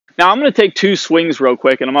Now I'm going to take two swings real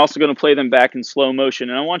quick, and I'm also going to play them back in slow motion.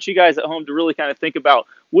 And I want you guys at home to really kind of think about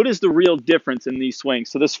what is the real difference in these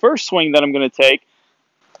swings. So this first swing that I'm going to take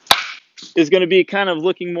is going to be kind of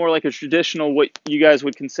looking more like a traditional, what you guys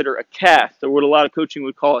would consider a cast, or what a lot of coaching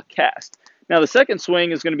would call a cast. Now the second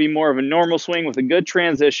swing is going to be more of a normal swing with a good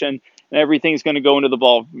transition, and everything's going to go into the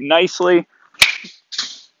ball nicely,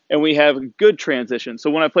 and we have a good transition. So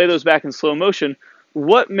when I play those back in slow motion,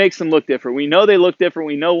 what makes them look different? We know they look different.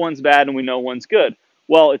 We know one's bad and we know one's good.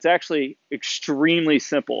 Well, it's actually extremely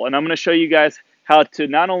simple. And I'm going to show you guys how to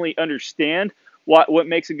not only understand what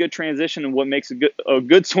makes a good transition and what makes a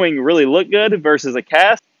good swing really look good versus a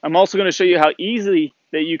cast. I'm also going to show you how easily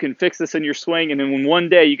that you can fix this in your swing. And then in one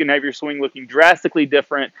day, you can have your swing looking drastically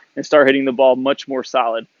different and start hitting the ball much more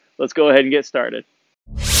solid. Let's go ahead and get started.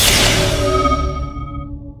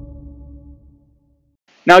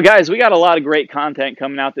 Now, guys, we got a lot of great content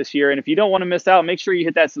coming out this year, and if you don't want to miss out, make sure you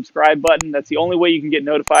hit that subscribe button. That's the only way you can get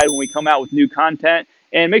notified when we come out with new content.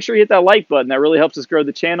 And make sure you hit that like button. That really helps us grow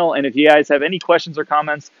the channel. And if you guys have any questions or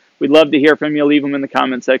comments, we'd love to hear from you. Leave them in the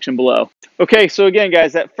comment section below. Okay, so again,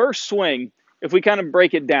 guys, that first swing, if we kind of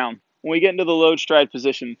break it down, when we get into the load stride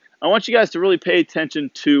position, I want you guys to really pay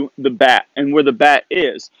attention to the bat and where the bat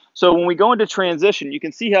is. So when we go into transition, you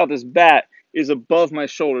can see how this bat is above my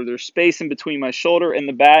shoulder. There's space in between my shoulder and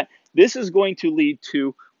the bat. This is going to lead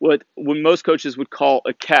to what most coaches would call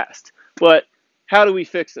a cast. But how do we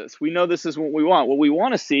fix this? We know this is what we want. What we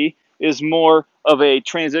want to see is more of a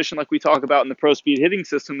transition like we talk about in the pro speed hitting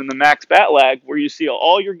system in the max bat lag, where you see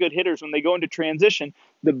all your good hitters, when they go into transition,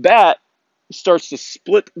 the bat starts to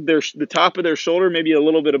split the top of their shoulder, maybe a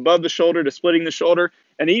little bit above the shoulder to splitting the shoulder,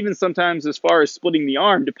 and even sometimes as far as splitting the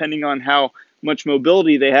arm, depending on how much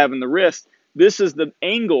mobility they have in the wrist. This is the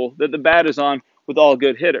angle that the bat is on with all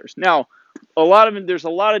good hitters. Now, there's a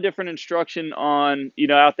lot of different instruction on,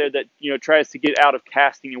 out there that, tries to get out of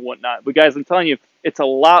casting and whatnot. But guys, I'm telling you, it's a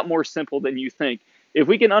lot more simple than you think. If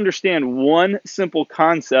we can understand one simple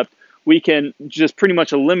concept, we can just pretty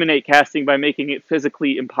much eliminate casting by making it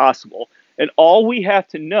physically impossible. And all we have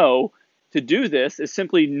to know to do this is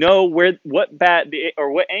simply know what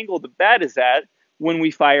angle the bat is at when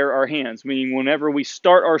we fire our hands, meaning whenever we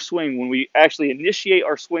start our swing, when we actually initiate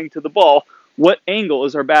our swing to the ball, what angle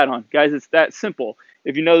is our bat on? Guys, it's that simple.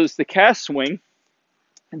 If you notice the cast swing,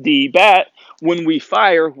 the bat, when we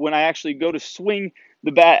fire, when I actually go to swing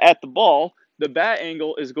the bat at the ball, the bat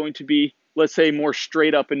angle is going to be, let's say, more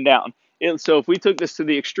straight up and down. So if we took this to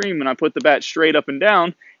the extreme and I put the bat straight up and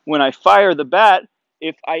down, when I fire the bat,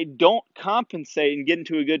 if I don't compensate and get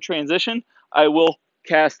into a good transition, I will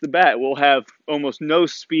cast the bat. We'll have almost no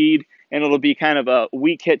speed, and it'll be kind of a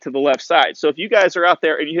weak hit to the left side. So if you guys are out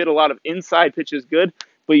there and you hit a lot of inside pitches good,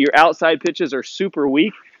 but your outside pitches are super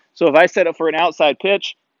weak, so if I set up for an outside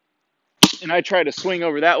pitch and I try to swing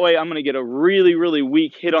over that way, I'm going to get a really, really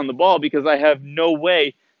weak hit on the ball because I have no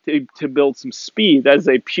way to build some speed. That is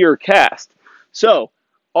a pure cast. So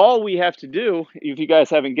all we have to do, if you guys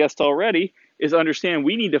haven't guessed already, is understand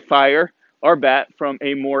we need to fire our bat from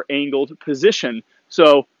a more angled position.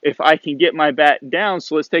 So if I can get my bat down,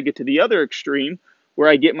 so let's take it to the other extreme, where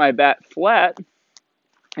I get my bat flat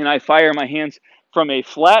and I fire my hands from a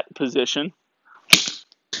flat position,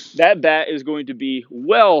 that bat is going to be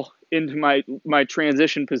well into my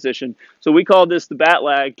transition position. So we call this the bat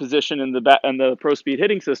lag position in the pro speed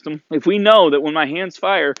hitting system. If we know that when my hands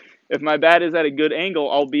fire, if my bat is at a good angle,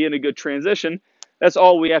 I'll be in a good transition. That's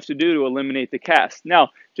all we have to do to eliminate the cast.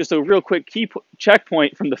 Now, just a real quick key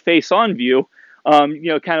checkpoint from the face-on view,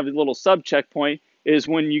 kind of a little sub-checkpoint, is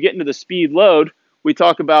when you get into the speed load, we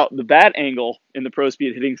talk about the bat angle in the pro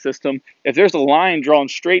speed hitting system. If there's a line drawn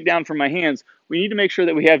straight down from my hands, we need to make sure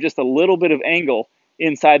that we have just a little bit of angle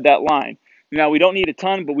inside that line. Now, we don't need a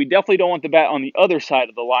ton, but we definitely don't want the bat on the other side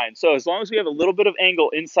of the line. So as long as we have a little bit of angle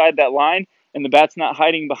inside that line and the bat's not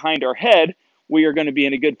hiding behind our head, we are going to be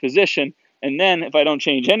in a good position. And then if I don't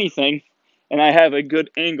change anything and I have a good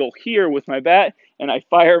angle here with my bat and I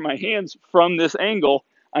fire my hands from this angle,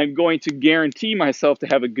 I'm going to guarantee myself to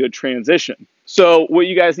have a good transition. So what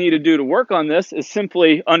you guys need to do to work on this is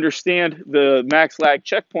simply understand the max lag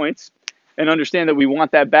checkpoints and understand that we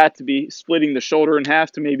want that bat to be splitting the shoulder in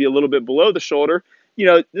half to maybe a little bit below the shoulder.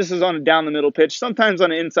 This is on a down the middle pitch. Sometimes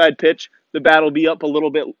on an inside pitch, the bat will be up a little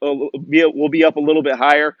bit, will be up a little bit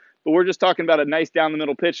higher. But we're just talking about a nice down the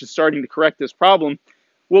middle pitch and starting to correct this problem.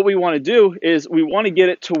 What we want to do is we want to get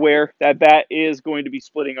it to where that bat is going to be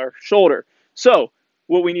splitting our shoulder. So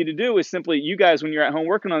what we need to do is simply, you guys, when you're at home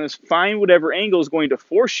working on this, find whatever angle is going to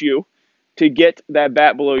force you to get that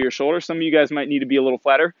bat below your shoulder. Some of you guys might need to be a little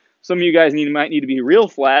flatter. Some of you guys might need to be real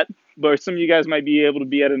flat. but some of you guys might be able to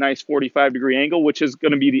be at a nice 45-degree angle, which is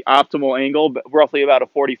going to be the optimal angle, but roughly about a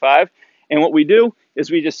 45. And what we do is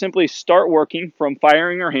we just simply start working from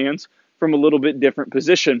firing our hands from a little bit different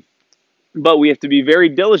position. But we have to be very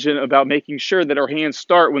diligent about making sure that our hands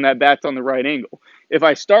start when that bat's on the right angle. If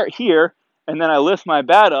I start here and then I lift my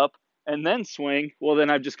bat up and then swing, well, then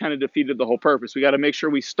I've just kind of defeated the whole purpose. We got to make sure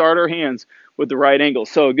we start our hands with the right angle.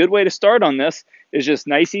 So a good way to start on this is just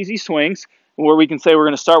nice, easy swings where we can say we're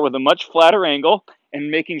going to start with a much flatter angle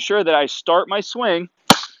and making sure that I start my swing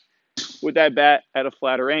with that bat at a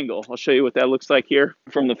flatter angle. I'll show you what that looks like here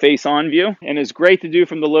from the face-on view. And it's great to do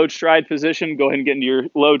from the load stride position. Go ahead and get into your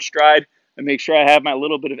load stride and make sure I have my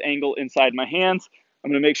little bit of angle inside my hands.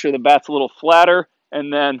 I'm going to make sure the bat's a little flatter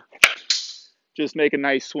and then just make a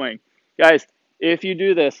nice swing. Guys, if you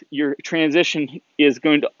do this, your transition is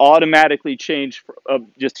going to automatically change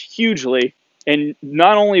just hugely. And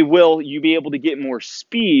not only will you be able to get more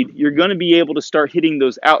speed, you're going to be able to start hitting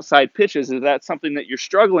those outside pitches. If that's something that you're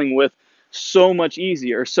struggling with, so much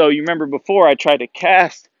easier. So you remember before I tried to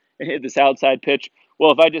cast and hit this outside pitch.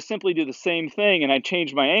 Well, if I just simply do the same thing and I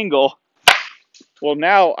change my angle, well,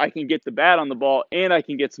 now I can get the bat on the ball and I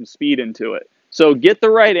can get some speed into it. So get the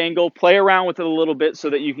right angle, play around with it a little bit so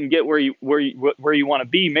that you can get where you want to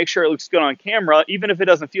be. Make sure it looks good on camera, even if it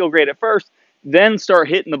doesn't feel great at first. Then start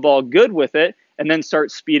hitting the ball good with it, and then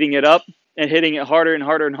start speeding it up and hitting it harder and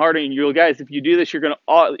harder and harder. And you guys, if you do this, you're going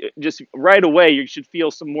to just right away, you should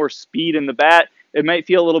feel some more speed in the bat. It might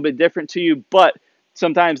feel a little bit different to you, but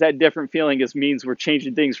sometimes that different feeling just means we're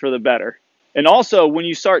changing things for the better. And also, when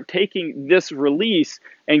you start taking this release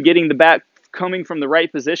and getting the bat coming from the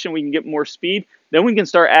right position, we can get more speed. Then we can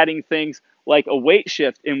start adding things like a weight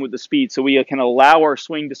shift in with the speed so we can allow our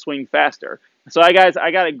swing to swing faster. So guys,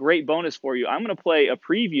 I got a great bonus for you. I'm going to play a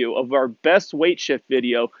preview of our best weight shift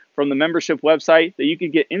video from the membership website that you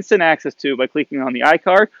can get instant access to by clicking on the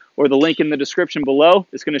iCard or the link in the description below.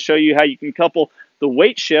 It's going to show you how you can couple the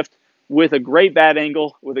weight shift with a great bat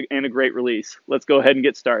angle and a great release. Let's go ahead and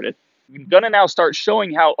get started. I'm going to now start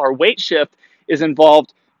showing how our weight shift is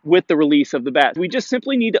involved with the release of the bat. We just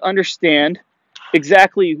simply need to understand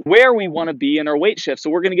exactly where we want to be in our weight shift. So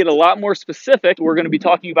we're going to get a lot more specific. We're going to be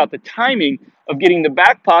talking about the timing of getting the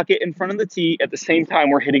back pocket in front of the tee at the same time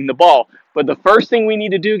we're hitting the ball. But the first thing we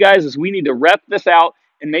need to do, guys, is we need to rep this out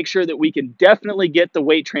and make sure that we can definitely get the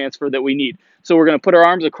weight transfer that we need. So we're going to put our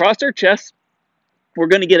arms across our chest. We're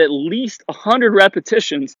going to get at least 100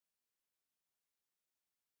 repetitions